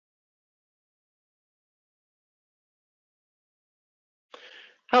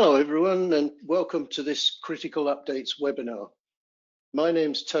Hello everyone and welcome to this Critical Updates webinar. My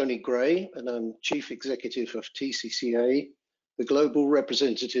name's Tony Gray and I'm Chief Executive of TCCA, the global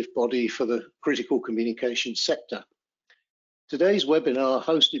representative body for the critical communications sector. Today's webinar,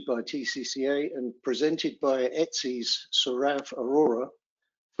 hosted by TCCA and presented by ETSI's Saurav Arora,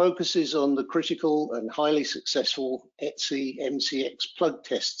 focuses on the critical and highly successful ETSI MCX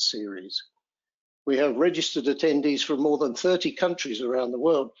Plugtests series. We have registered attendees from more than 30 countries around the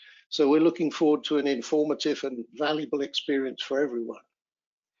world, so we're looking forward to an informative and valuable experience for everyone.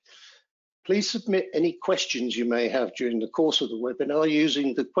 Please submit any questions you may have during the course of the webinar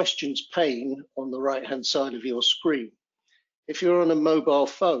using the questions pane on the right-hand side of your screen. If you're on a mobile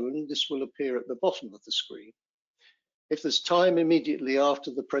phone, this will appear at the bottom of the screen. If there's time immediately after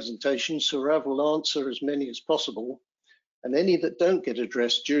the presentation, Saurav will answer as many as possible, and any that don't get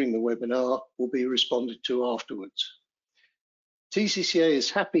addressed during the webinar will be responded to afterwards. TCCA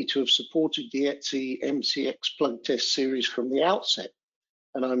is happy to have supported the ETSI MCX Plugtest series from the outset,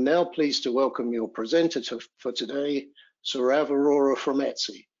 and I'm now pleased to welcome your presenter for today, Saurav Arora from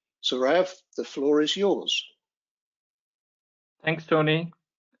ETSI. Saurav, the floor is yours. Thanks, Tony.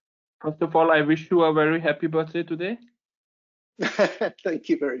 First of all, I wish you a very happy birthday today. Thank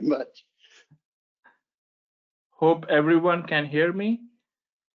you very much. Hope everyone can hear me.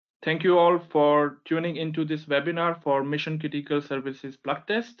 Thank you all for tuning into this webinar for Mission Critical Services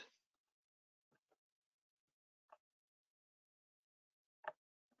Plugtest.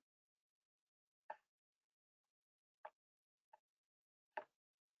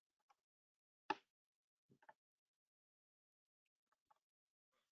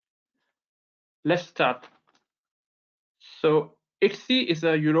 Let's start. So ETSI is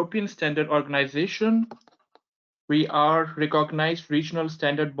a European standard organization. We are recognized regional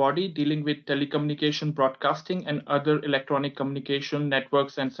standard body dealing with telecommunication broadcasting and other electronic communication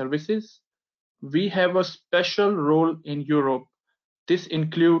networks and services. We have a special role in Europe. This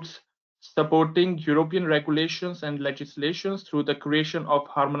includes supporting European regulations and legislations through the creation of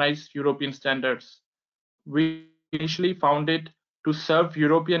harmonized European standards. We initially founded to serve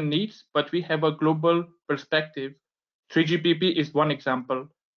European needs, but we have a global perspective. 3GPP is one example.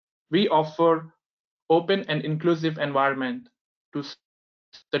 We offer open and inclusive environment to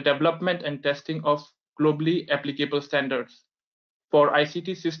the development and testing of globally applicable standards for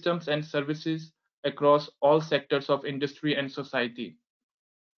ICT systems and services across all sectors of industry and society.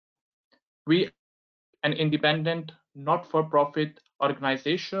 We are an independent, not-for-profit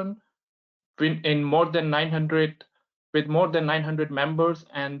organization with more than 900 members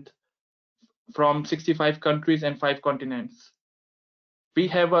and from 65 countries and 5 continents. We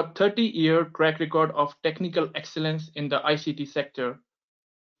have a 30-year track record of technical excellence in the ICT sector.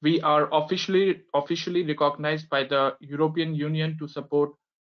 We are officially recognized by the European Union to support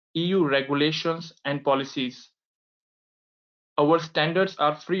EU regulations and policies. Our standards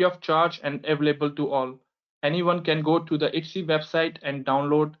are free of charge and available to all. Anyone can go to the ETSI website and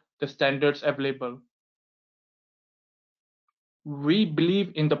download the standards available. We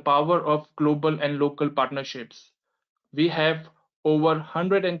believe in the power of global and local partnerships. We have over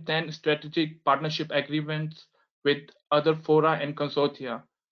 110 strategic partnership agreements with other fora and consortia,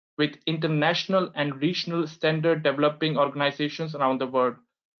 with international and regional standard developing organizations around the world.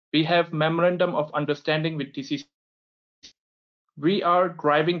 We have memorandum of understanding with TCC. We are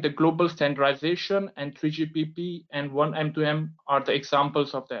driving the global standardization, and 3GPP and 1M2M are the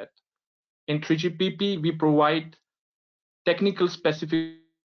examples of that. In 3GPP, we provide technical specific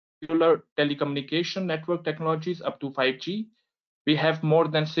telecommunication network technologies up to 5G. We have more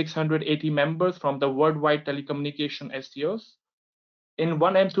than 680 members from the worldwide telecommunication STOs. In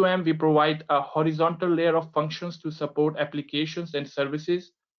 1M2M, we provide a horizontal layer of functions to support applications and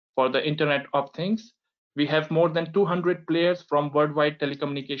services for the Internet of Things. We have more than 200 players from worldwide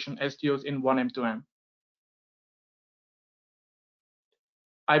telecommunication STOs in 1M2M.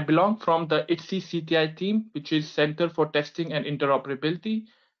 I belong from the ETSI CTI team, which is Center for Testing and Interoperability.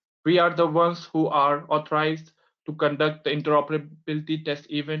 We are the ones who are authorized to conduct the interoperability test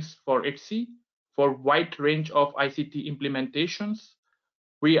events for ETSI for wide range of ICT implementations.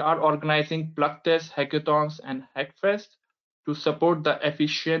 We are organizing Plugtests, hackathons, and Hackfest to support the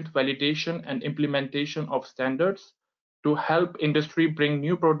efficient validation and implementation of standards to help industry bring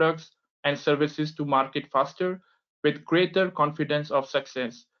new products and services to market faster with greater confidence of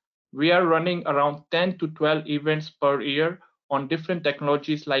success. We are running around 10 to 12 events per year on different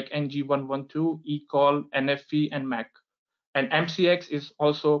technologies like NG112, eCall, NFV, and MAC. And MCX is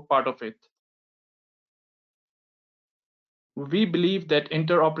also part of it. We believe that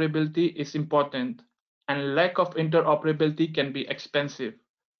interoperability is important, and lack of interoperability can be expensive.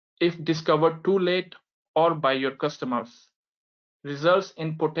 if discovered too late or by your customers, results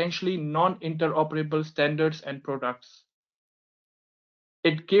in potentially non-interoperable standards and products.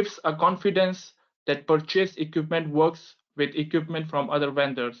 It gives a confidence that purchased equipment works with equipment from other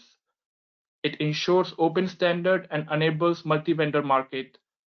vendors. It ensures open standard and enables multi-vendor market.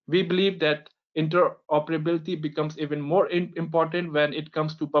 We believe that interoperability becomes even more important when it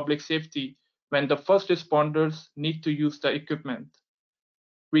comes to public safety, when the first responders need to use the equipment.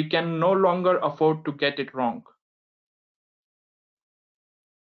 We can no longer afford to get it wrong.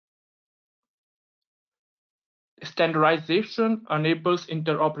 Standardization enables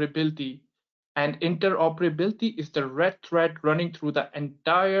interoperability, and interoperability is the red thread running through the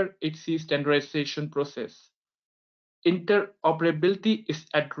entire ETSI standardization process. Interoperability is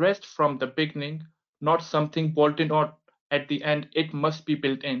addressed from the beginning, not something bolted on at the end. It must be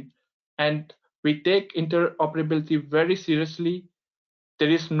built in. And we take interoperability very seriously. There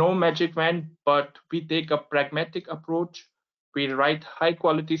is no magic wand, but we take a pragmatic approach. We write high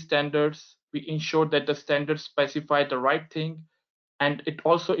quality standards. We ensure that the standards specify the right thing. And it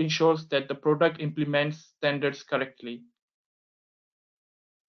also ensures that the product implements standards correctly.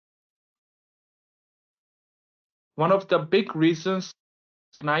 One of the big reasons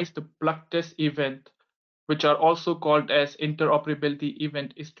organize the Plugtests event, which are also called as interoperability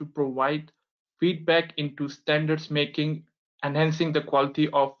event, is to provide feedback into standards making, enhancing the quality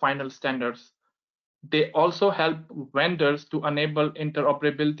of final standards. They also help vendors to enable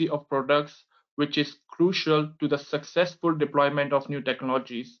interoperability of products, which is crucial to the successful deployment of new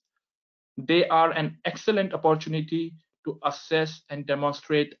technologies. They are an excellent opportunity to assess and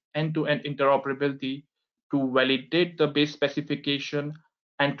demonstrate end-to-end interoperability, to validate the base specification,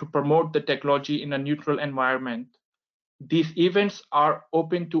 and to promote the technology in a neutral environment. These events are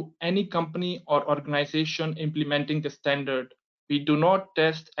open to any company or organization implementing the standard. We do not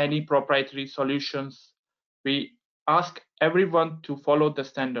test any proprietary solutions. We ask everyone to follow the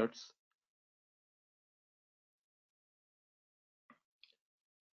standards.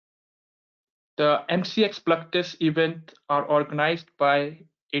 The MCX Plugtests event are organized by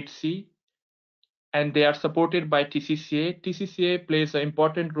ETSI and they are supported by TCCA. TCCA plays an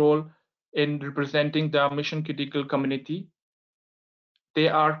important role in representing the mission critical community. They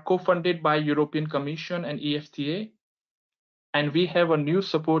are co-funded by European Commission and EFTA. And we have a new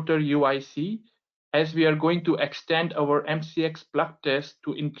supporter UIC, as we are going to extend our MCX Plugtest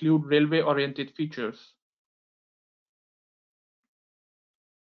to include railway-oriented features.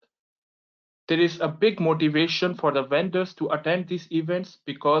 There is a big motivation for the vendors to attend these events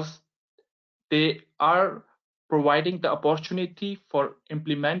because they are providing the opportunity for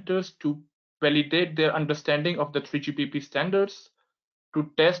implementers to validate their understanding of the 3GPP standards,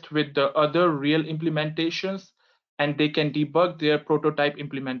 to test with the other real implementations, and they can debug their prototype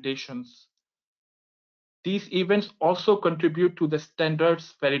implementations. These events also contribute to the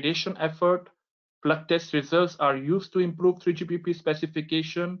standards validation effort. Plugtest results are used to improve 3GPP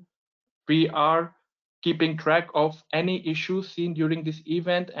specification. We are keeping track of any issues seen during this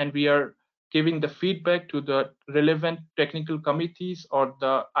event, and we are giving the feedback to the relevant technical committees or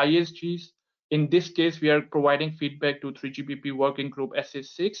the ISGs. In this case, we are providing feedback to 3GPP Working Group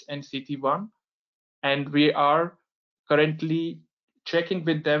SA6 and CT1, and we are currently checking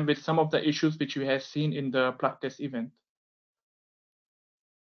with them with some of the issues which we have seen in the Plugtest event.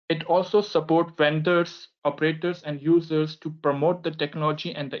 It also supports vendors, operators, and users to promote the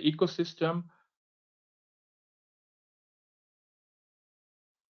technology and the ecosystem.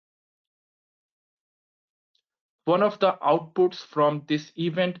 One of the outputs from this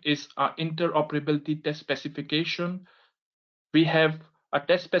event is our interoperability test specification. We have a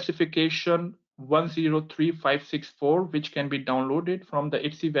test specification 103564, which can be downloaded from the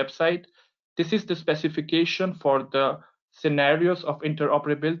ETSI website. This is the specification for the scenarios of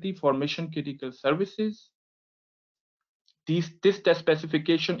interoperability for mission critical services. This test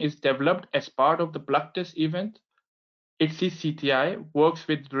specification is developed as part of the Plugtest event. ETSI CTI works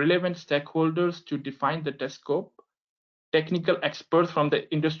with relevant stakeholders to define the test scope. Technical experts from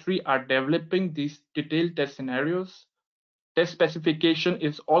the industry are developing these detailed test scenarios. Test specification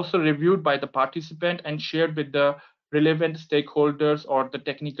is also reviewed by the participant and shared with the relevant stakeholders or the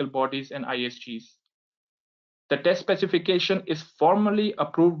technical bodies and ISGs. The test specification is formally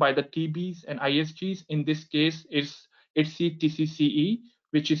approved by the TBs and ISGs. In this case, it's TCCE,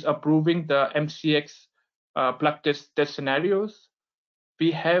 which is approving the MCX Plugtest test scenarios.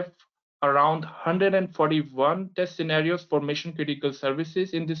 We have around 141 test scenarios for mission critical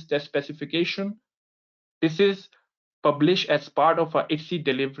services in this test specification. This is published as part of a ETSI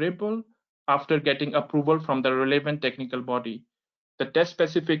deliverable after getting approval from the relevant technical body. The test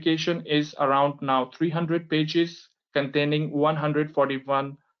specification is around now 300 pages containing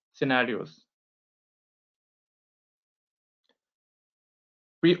 141 scenarios.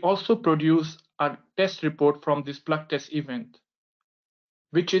 We also produce a test report from this Plugtest event,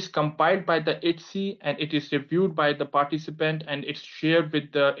 which is compiled by the ETSI and it is reviewed by the participant and it's shared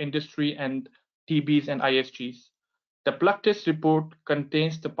with the industry and TBs and ISGs. The Plugtest report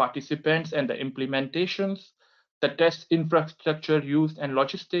contains the participants and the implementations, the test infrastructure used and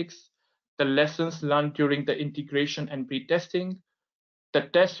logistics, the lessons learned during the integration and pre-testing. The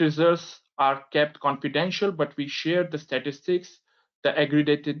test results are kept confidential, but we share the statistics, the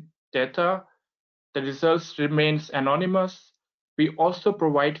aggregated data. The results remains anonymous. We also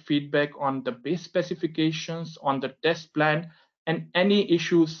provide feedback on the base specifications, on the test plan, and any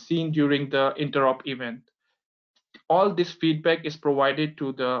issues seen during the interop event. All this feedback is provided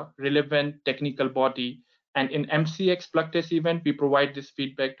to the relevant technical body. And in MCX Plugtest event, we provide this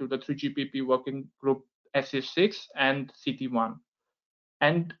feedback to the 3GPP working group SA6 and CT1.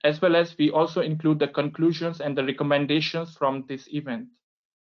 And as well as we also include the conclusions and the recommendations from this event.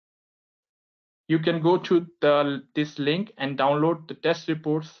 You can go to this link and download the test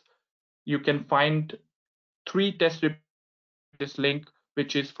reports. You can find 3 test reports in this link,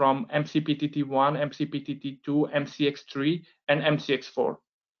 which is from MCPTT1, MCPTT2, MCX3, and MCX4.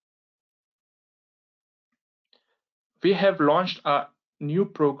 We have launched a new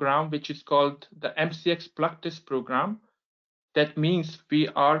program, which is called the MCX Plugtest program. That means we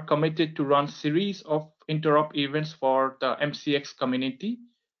are committed to run series of interop events for the MCX community.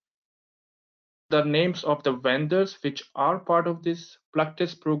 The names of the vendors which are part of this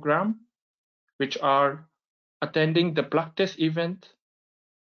Plugtest program, which are attending the Plugtest event.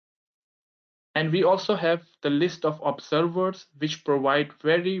 And we also have the list of observers which provide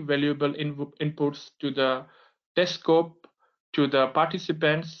very valuable inputs to the test scope, to the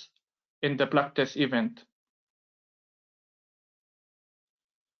participants in the Plugtest event.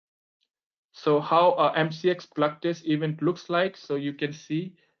 So how a MCX Plugtest event looks like. So you can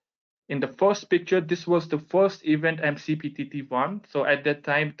see in the first picture, this was the first event MCPTT1. So at that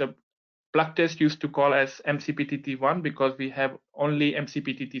time, the Plugtest used to call as MCPTT1 because we have only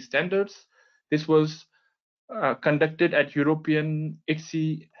MCPTT standards. This was conducted at European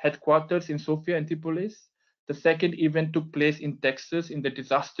ETSI headquarters in Sofia, Antipolis. The second event took place in Texas in the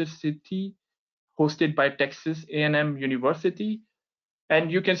disaster city, hosted by Texas A&M University. And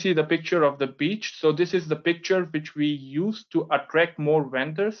you can see the picture of the beach. So this is the picture which we use to attract more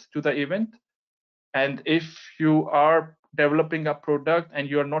vendors to the event. And if you are developing a product and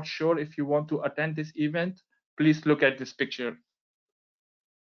you're not sure if you want to attend this event, please look at this picture.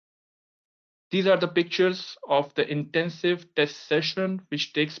 These are the pictures of the intensive test session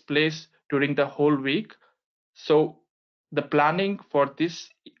which takes place during the whole week. So the planning for this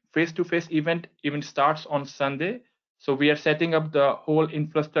face-to-face event even starts on Sunday. So we are setting up the whole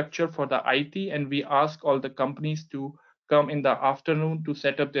infrastructure for the IT, and we ask all the companies to come in the afternoon to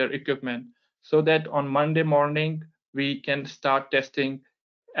set up their equipment so that on Monday morning, we can start testing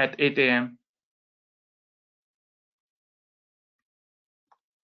at 8 a.m.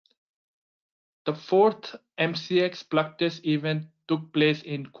 The fourth MCX Plugtest event took place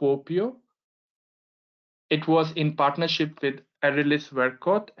in Kuopio. It was in partnership with Arelis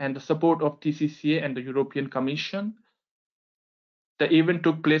Verkot and the support of TCCA and the European Commission. The event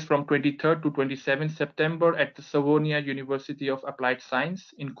took place from 23rd to 27th September at the Savonia University of Applied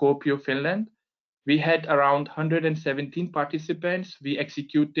Science in Kuopio, Finland. We had around 117 participants. We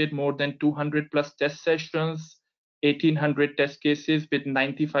executed more than 200 plus test sessions, 1,800 test cases with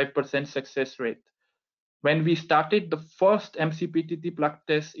 95% success rate. When we started the first MCPTT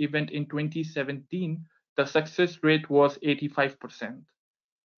Plugtest event in 2017, the success rate was 85%.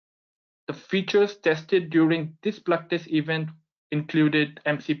 The features tested during this Plugtest event included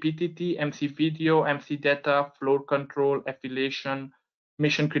MCPTT, MC Video, MC Data, flow control, affiliation,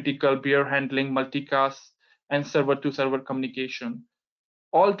 mission critical beer handling, multicast, and server-to-server communication.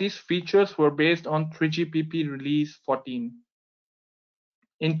 All these features were based on 3GPP release 14.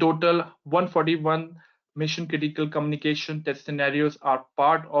 In total, 141 mission critical communication test scenarios are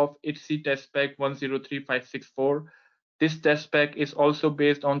part of ETSI test spec 103564. This test spec is also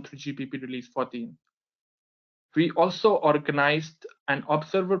based on 3GPP release 14. We also organized an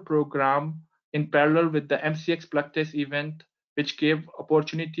observer program in parallel with the MCX Plugtest event, which gave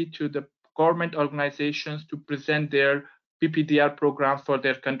opportunity to the government organizations to present their PPDR programs for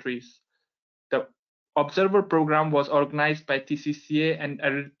their countries. The observer program was organized by TCCA and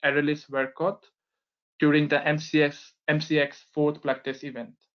Arelis Verkot during the MCX 4th Plugtest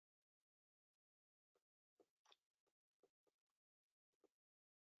event.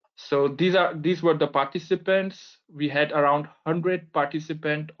 So these were the participants. We had around 100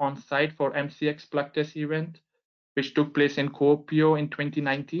 participants on site for MCX Plugtest event, which took place in Kuopio in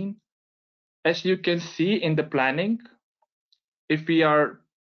 2019. As you can see in the planning, if we are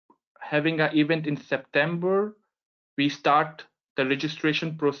having an event in September, we start the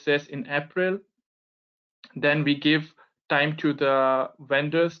registration process in April. Then we give time to the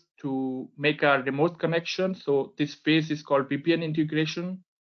vendors to make a remote connection. So this phase is called VPN integration.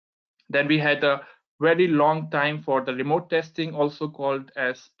 Then we had a very long time for the remote testing, also called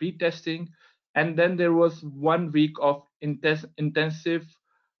as pre-testing. And then there was 1 week of intensive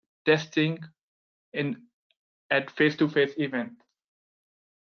testing at face-to-face event.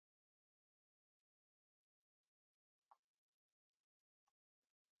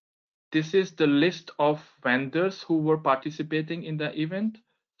 This is the list of vendors who were participating in the event.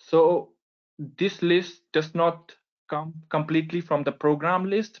 So this list does not come completely from the program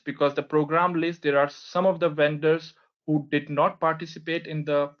list, because the program list, there are some of the vendors who did not participate in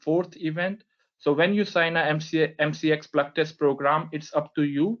the 4th event. So when you sign a MCX Plugtest program, it's up to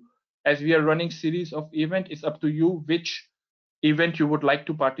you. As we are running series of event, it's up to you which event you would like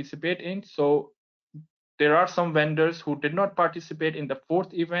to participate in. So there are some vendors who did not participate in the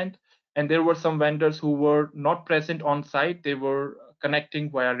 4th event, and there were some vendors who were not present on site. They were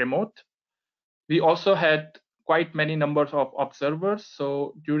connecting via remote. We also had quite many numbers of observers.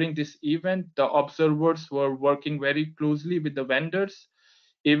 So during this event, the observers were working very closely with the vendors.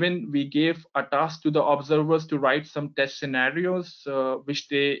 Even we gave a task to the observers to write some test scenarios, which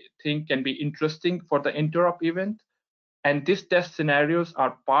they think can be interesting for the interop event. And these test scenarios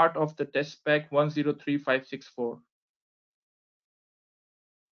are part of the test spec 103564.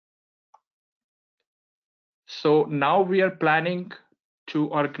 So now we are planning to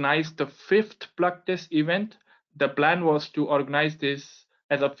organize the 5th Plugtest event. The plan was to organize this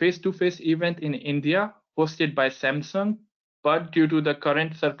as a face-to-face event in India, hosted by Samsung. But due to the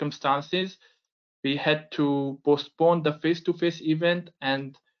current circumstances, we had to postpone the face-to-face event,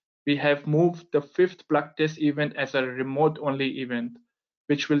 and we have moved the 5th Plugtest event as a remote-only event,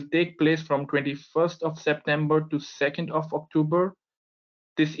 which will take place from 21st of September to 2nd of October.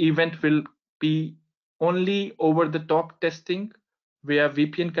 This event will be only over-the-top testing via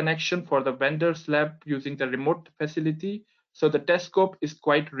VPN connection for the vendor's lab using the remote facility. So the test scope is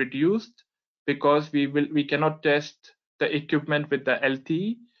quite reduced, because we cannot test the equipment with the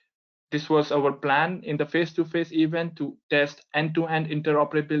LTE. This was our plan in the face-to-face event, to test end-to-end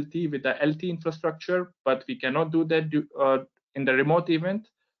interoperability with the LTE infrastructure, but we cannot do that in the remote event.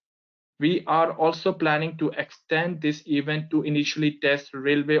 We are also planning to extend this event to initially test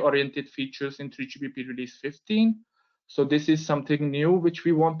railway-oriented features in 3GPP release 15. So this is something new which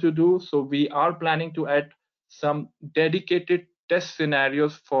we want to do. So we are planning to add some dedicated test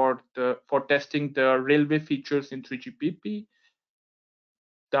scenarios for testing the railway features in 3GPP.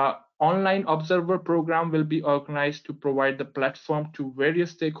 The online observer program will be organized to provide the platform to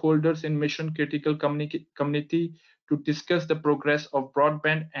various stakeholders in mission critical community to discuss the progress of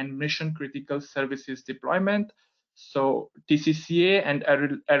broadband and mission critical services deployment. So TCCA and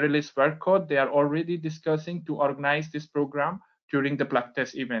Arelis Vercode, they are already discussing to organize this program during the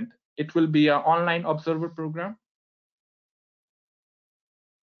Plugtest event. It will be an online observer program.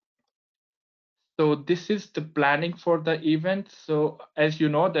 So this is the planning for the event. So as you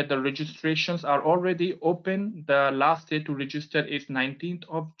know that the registrations are already open. The last day to register is 19th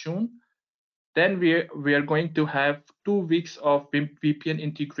of June. Then we are going to have 2 weeks of VPN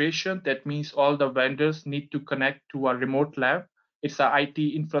integration. That means all the vendors need to connect to a remote lab. It's a IT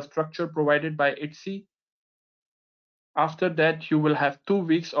infrastructure provided by ETSI. After that, you will have 2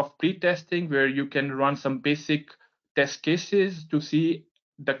 weeks of pre-testing where you can run some basic test cases to see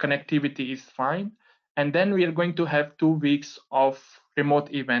the connectivity is fine. And then we are going to have 2 weeks of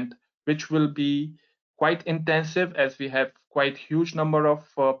remote event, which will be quite intensive as we have quite huge number of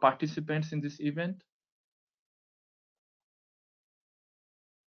participants in this event.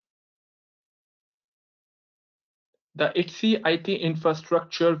 The ETSI IT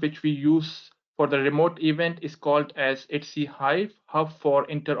infrastructure which we use for the remote event is called as ETSI Hive, Hub for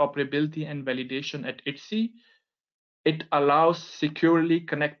Interoperability and Validation at ETSI. It allows securely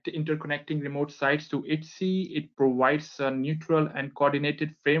interconnecting remote sites to ETSI. It provides a neutral and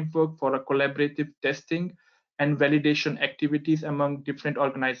coordinated framework for a collaborative testing and validation activities among different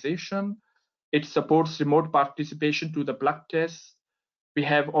organizations. It supports remote participation to the Plugtests. We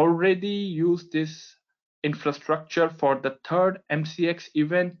have already used this infrastructure for the 3rd MCX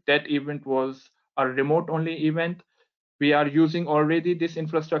event. That event was a remote-only event. We are using already this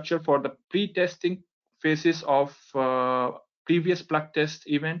infrastructure for the pre-testing phases of previous Plugtest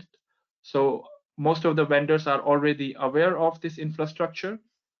event. So most of the vendors are already aware of this infrastructure.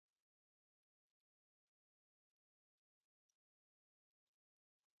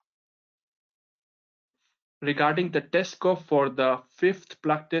 Regarding the test scope for the 5th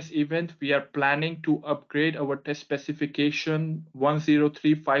Plugtest event, we are planning to upgrade our test specification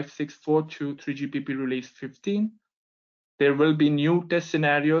 103564 to 3GPP release 15. There will be new test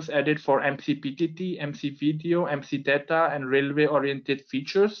scenarios added for MC PTT, MC video, MC data, and railway-oriented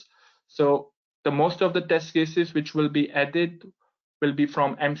features. So the most of the test cases which will be added will be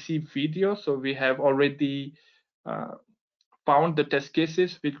from MC video. So we have already found the test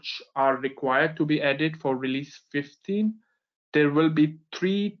cases which are required to be added for release 15. There will be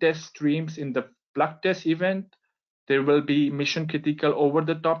 3 test streams in the Plugtest event. There will be mission critical over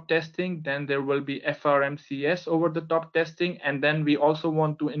the top testing. Then there will be FRMCS over the top testing. And then we also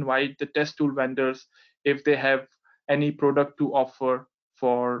want to invite the test tool vendors if they have any product to offer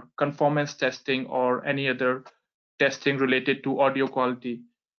for conformance testing or any other testing related to audio quality.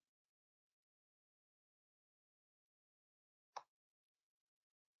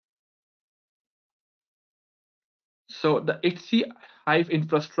 So the ETSI Hive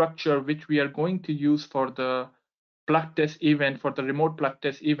infrastructure, which we are going to use for the Plugtest event, for the remote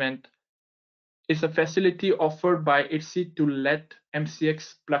Plugtest event, is a facility offered by ETSI to let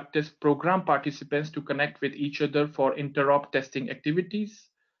MCX Plugtest program participants to connect with each other for interop testing activities.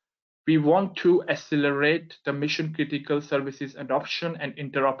 We want to accelerate the mission critical services adoption and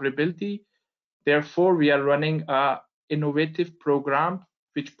interoperability. Therefore, we are running an innovative program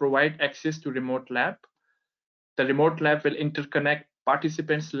which provides access to remote lab. The remote lab will interconnect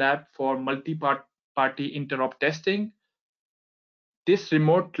participants' lab for multi-party interop testing. This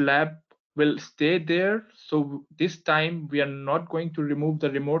remote lab will stay there. So this time we are not going to remove the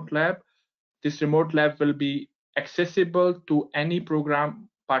remote lab. This remote lab will be accessible to any program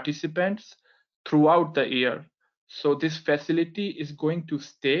participants throughout the year. So this facility is going to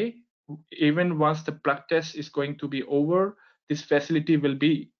stay even once the Plugtest is going to be over. This facility will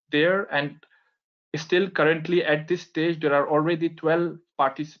be there, and still currently at this stage, there are already 12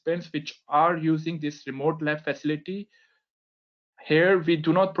 participants which are using this remote lab facility. Here, we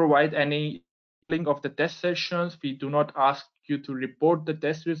do not provide any link of the test sessions. We do not ask you to report the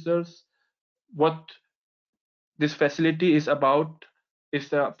test results. What this facility is about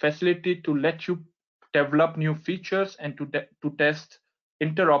is a facility to let you develop new features and to test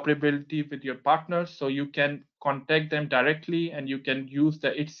interoperability with your partners. So you can contact them directly and you can use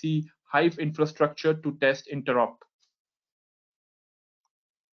the ETSI Hive infrastructure to test interop.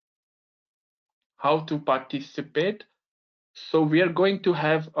 How to participate? So we are going to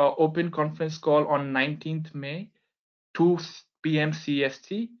have an open conference call on 19th May, 2 p.m.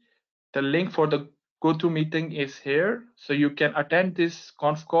 CST. The link for the GoToMeeting is here. So you can attend this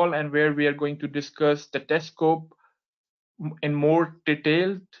conf call, and where we are going to discuss the test scope in more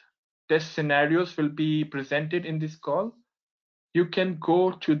detailed. Test scenarios will be presented in this call. You can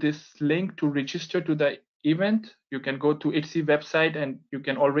go to this link to register to the event. You can go to ETSI website and you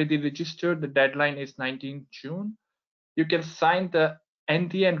can already register. The deadline is 19th June. You can sign the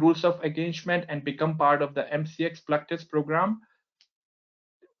NDA and rules of engagement and become part of the MCX Plugtest program.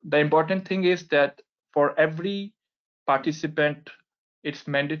 The important thing is that for every participant, it's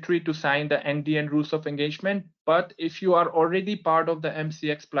mandatory to sign the NDA and rules of engagement. But if you are already part of the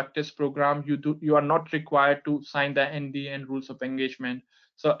MCX Plugtest program, you are not required to sign the NDA and rules of engagement.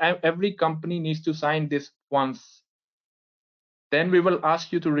 So every company needs to sign this once. Then we will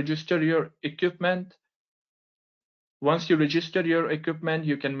ask you to register your equipment. Once you register your equipment,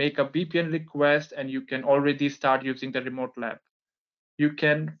 you can make a VPN request and you can already start using the remote lab. You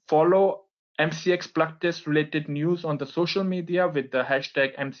can follow MCX Plugtest related news on the social media with the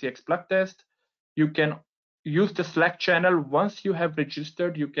hashtag MCX Plugtest. You can use the Slack channel. Once you have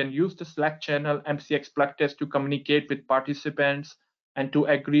registered, you can use the Slack channel MCX Plugtest to communicate with participants and to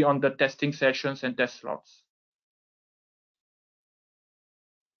agree on the testing sessions and test slots.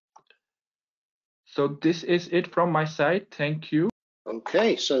 So this is it from my side. Thank you.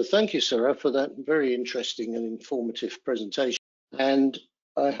 Okay, so thank you, Sarah, for that very interesting and informative presentation. And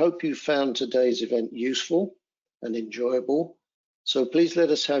I hope you found today's event useful and enjoyable. So please let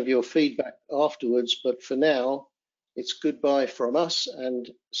us have your feedback afterwards. But for now, it's goodbye from us and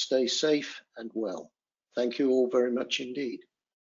stay safe and well. Thank you all very much indeed.